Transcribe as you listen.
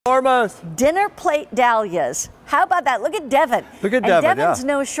enormous. Dinner plate dahlias. How about that? Look at Devin. Look at Devin, Devin's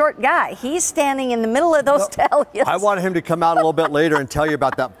no short guy. He's standing in the middle of those dahlias. I wanted him to come out a little bit later and tell you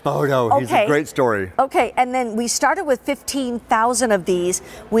about that photo. He's a great story. Okay, and then we started with 15,000 of these.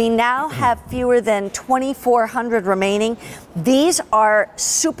 We now have fewer than 2,400 remaining. These are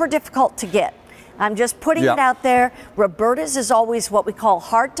super difficult to get. I'm just putting it out there. Roberta's is always what we call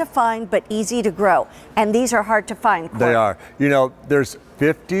hard to find, but easy to grow. And these are hard to find. Corey. They are. You know, there's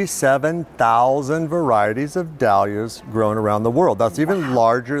 57,000 varieties of dahlias grown around the world. That's even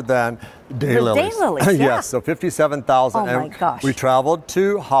larger than daylilies. Daylilies, yeah. Yes, so 57,000. Oh my gosh. We traveled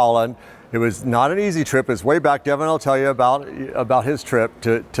to Holland. It was not an easy trip. It's way back. Devin will tell you about his trip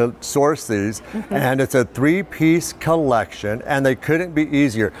to source these. And it's a 3-piece collection, and they couldn't be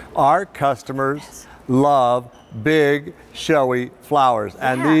easier. Our customers love big, showy flowers,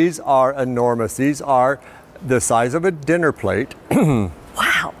 and these are enormous. These are the size of a dinner plate.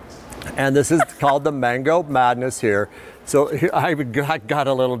 Wow. And this is called the Mango Madness here. So here, I got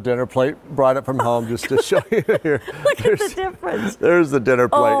a little dinner plate, brought it from home just to show you here. Look at the difference. There's the dinner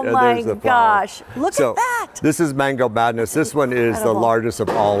plate and there's the flower. Gosh, look at that. This is Mango Madness. This one is the largest of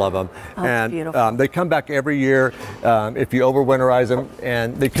all of them. Oh, and beautiful. They come back every year if you overwinterize them,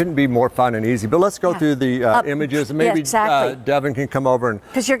 and they couldn't be more fun and easy. But let's go through the images, and maybe Devin can come over.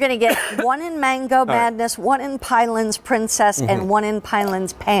 Because you're going to get one in Mango Madness, one in Pineland's Princess, and one in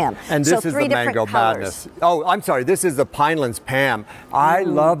Pineland's Pam. And this is the Mango Madness. Oh, I'm sorry. This is the Pineland's Pam. I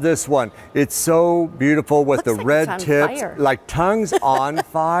love this one. It's so beautiful with the red tips, like tongues on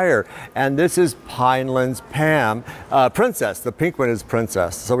fire. And this is Pineland's Pam. Princess. The pink one is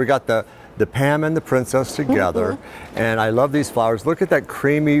Princess. So we got the Pam and the Princess together. And I love these flowers. Look at that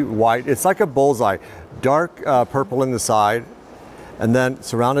creamy white. It's like a bullseye. Dark purple in the side, and then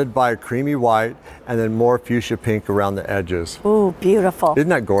surrounded by a creamy white, and then more fuchsia pink around the edges. Ooh, beautiful. Isn't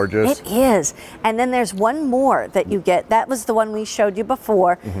that gorgeous? It is. And then there's one more that you get. That was the one we showed you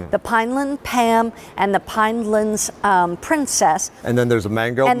before, the Pineland Pam and the Pineland's Princess. And then there's a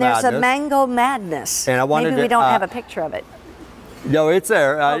Mango Madness. And there's a Mango Madness. And I wanted Maybe we don't have a picture of it. No, it's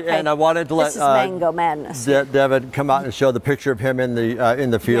there, and I wanted to let Mango Madness. Devin come out and show the picture of him in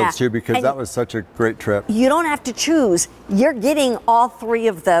the fields too, because that was such a great trip. You don't have to choose. You're getting all 3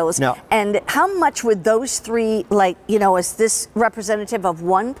 of those. Now, and how much would those 3, is this representative of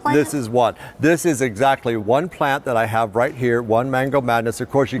one plant? This is one. This is exactly one plant that I have right here, one Mango Madness.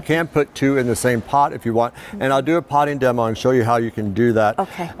 Of course, you can put 2 in the same pot if you want, and I'll do a potting demo and show you how you can do that.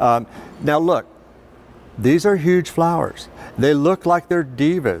 Okay. Now look, these are huge flowers. They look like they're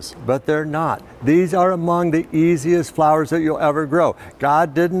divas, but they're not. These are among the easiest flowers that you'll ever grow.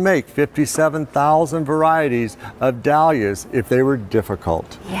 God didn't make 57,000 varieties of dahlias if they were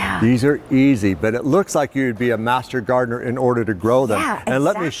difficult. Yeah. These are easy, but it looks like you'd be a master gardener in order to grow them. Yeah, and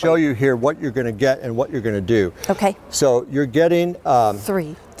let me show you here what you're going to get and what you're going to do. Okay. So you're getting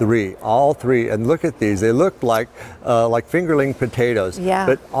 3. 3, all 3, and look at these. They look like fingerling potatoes. Yeah.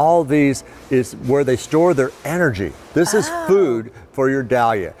 But all these is where they store their energy. This is food for your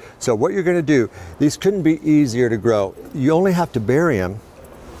dahlia. So what you're going to do, these couldn't be easier to grow. You only have to bury them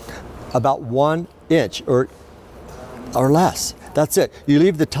about 1 inch or less. That's it. You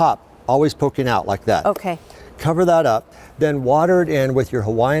leave the top always poking out like that. Okay. Cover that up, then water it in with your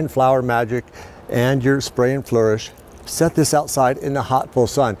Hawaiian Flower Magic and your Spray and Flourish. Set this outside in the hot, full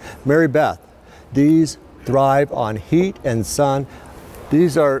sun. Mary Beth, these thrive on heat and sun.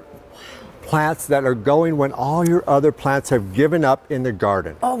 These are plants that are going when all your other plants have given up in the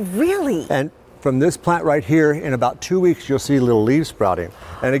garden. Oh, really? And from this plant right here, in about 2 weeks, you'll see little leaves sprouting.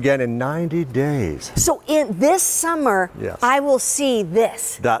 And again, in 90 days. So in this summer, I will see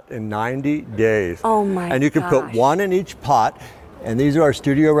this. That in 90 days. Oh my gosh. And you can put 1 in each pot. And these are our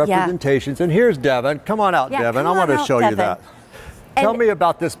studio representations. And here's Devin. Come on out, Devin. I want to show you that. Tell me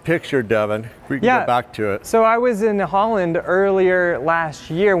about this picture, Devin. We can go back to it. So I was in Holland earlier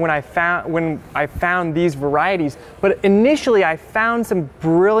last year when I found these varieties. But initially, I found some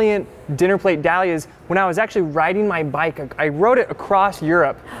brilliant dinner plate dahlias when I was actually riding my bike. I rode it across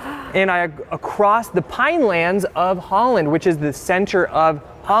Europe, and across the pine lands of Holland, which is the center of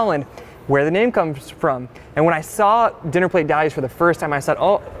Holland, where the name comes from. And when I saw dinner plate dahlias for the first time, I said,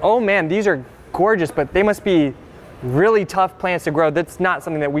 oh man, these are gorgeous, but they must be really tough plants to grow. That's not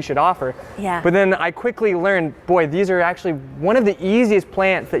something that we should offer. Yeah. But then I quickly learned, boy, these are actually one of the easiest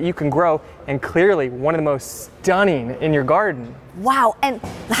plants that you can grow. and clearly one of the most stunning in your garden. Wow, and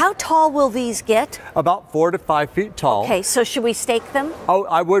how tall will these get? About 4 to 5 feet tall. Okay, so should we stake them? Oh,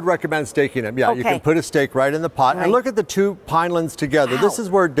 I would recommend staking them. Yeah, okay. You can put a stake right in the pot. Right. And look at the two pinelands together. Wow. This is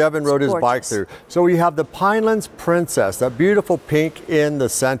where Devin rode his bike through. So we have the Pinelands Princess, that beautiful pink in the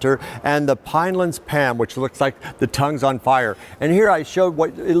center, and the Pinelands Pam, which looks like the tongue's on fire. And here I showed what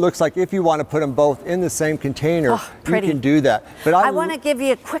it looks like if you want to put them both in the same container. Oh, pretty. You can do that. But I want to give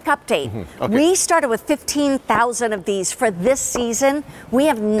you a quick update. Okay. We started with 15,000 of these for this season. We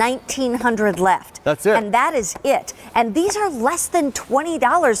have 1,900 left. That's it. And that is it. And these are less than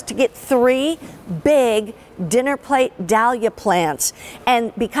 $20 to get 3 big dinner plate dahlia plants.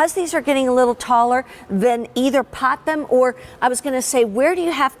 And because these are getting a little taller, then either pot them, or I was going to say, where do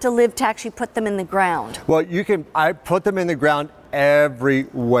you have to live to actually put them in the ground? Well, I put them in the ground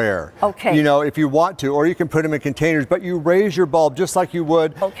everywhere. Okay. You know, if you want to, or you can put them in containers, but you raise your bulb just like you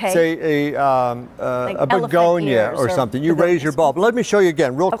would, say, a begonia or something. You raise your bulb. Let me show you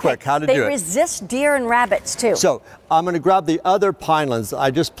again real quick how to do it. They resist deer and rabbits too. So I'm going to grab the other pinelands.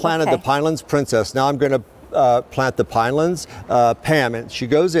 I just planted the Pinelands Princess. Now I'm going to plant the Pinelands Pam, and she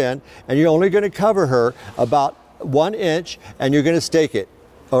goes in, and you're only going to cover her about 1 inch, and you're going to stake it.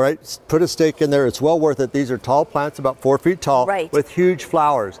 All right, put a stake in there. It's well worth it. These are tall plants, about 4 feet tall, with huge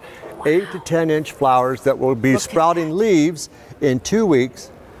flowers. Wow. 8 to 10 inch flowers that will be sprouting leaves in 2 weeks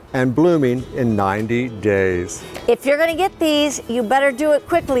and blooming in 90 days. If you're going to get these, you better do it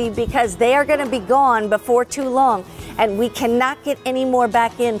quickly, because they are going to be gone before too long, and we cannot get any more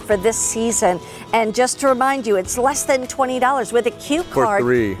back in for this season. And just to remind you, it's less than $20 with a Q card.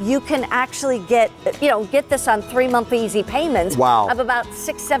 You can actually get this on 3-month easy payments of about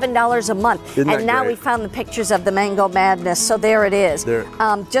 $6, $7 a month. And now we found the pictures of the Mango Madness, so there it is.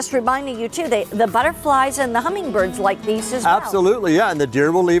 Just reminding you too, the butterflies and the hummingbirds like these as well. Absolutely, yeah, and the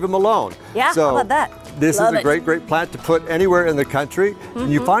deer will leave them alone. Yeah, so how about that? This is a great plant to put anywhere in the country.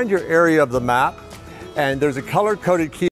 And you find your area of the map, and there's a color-coded key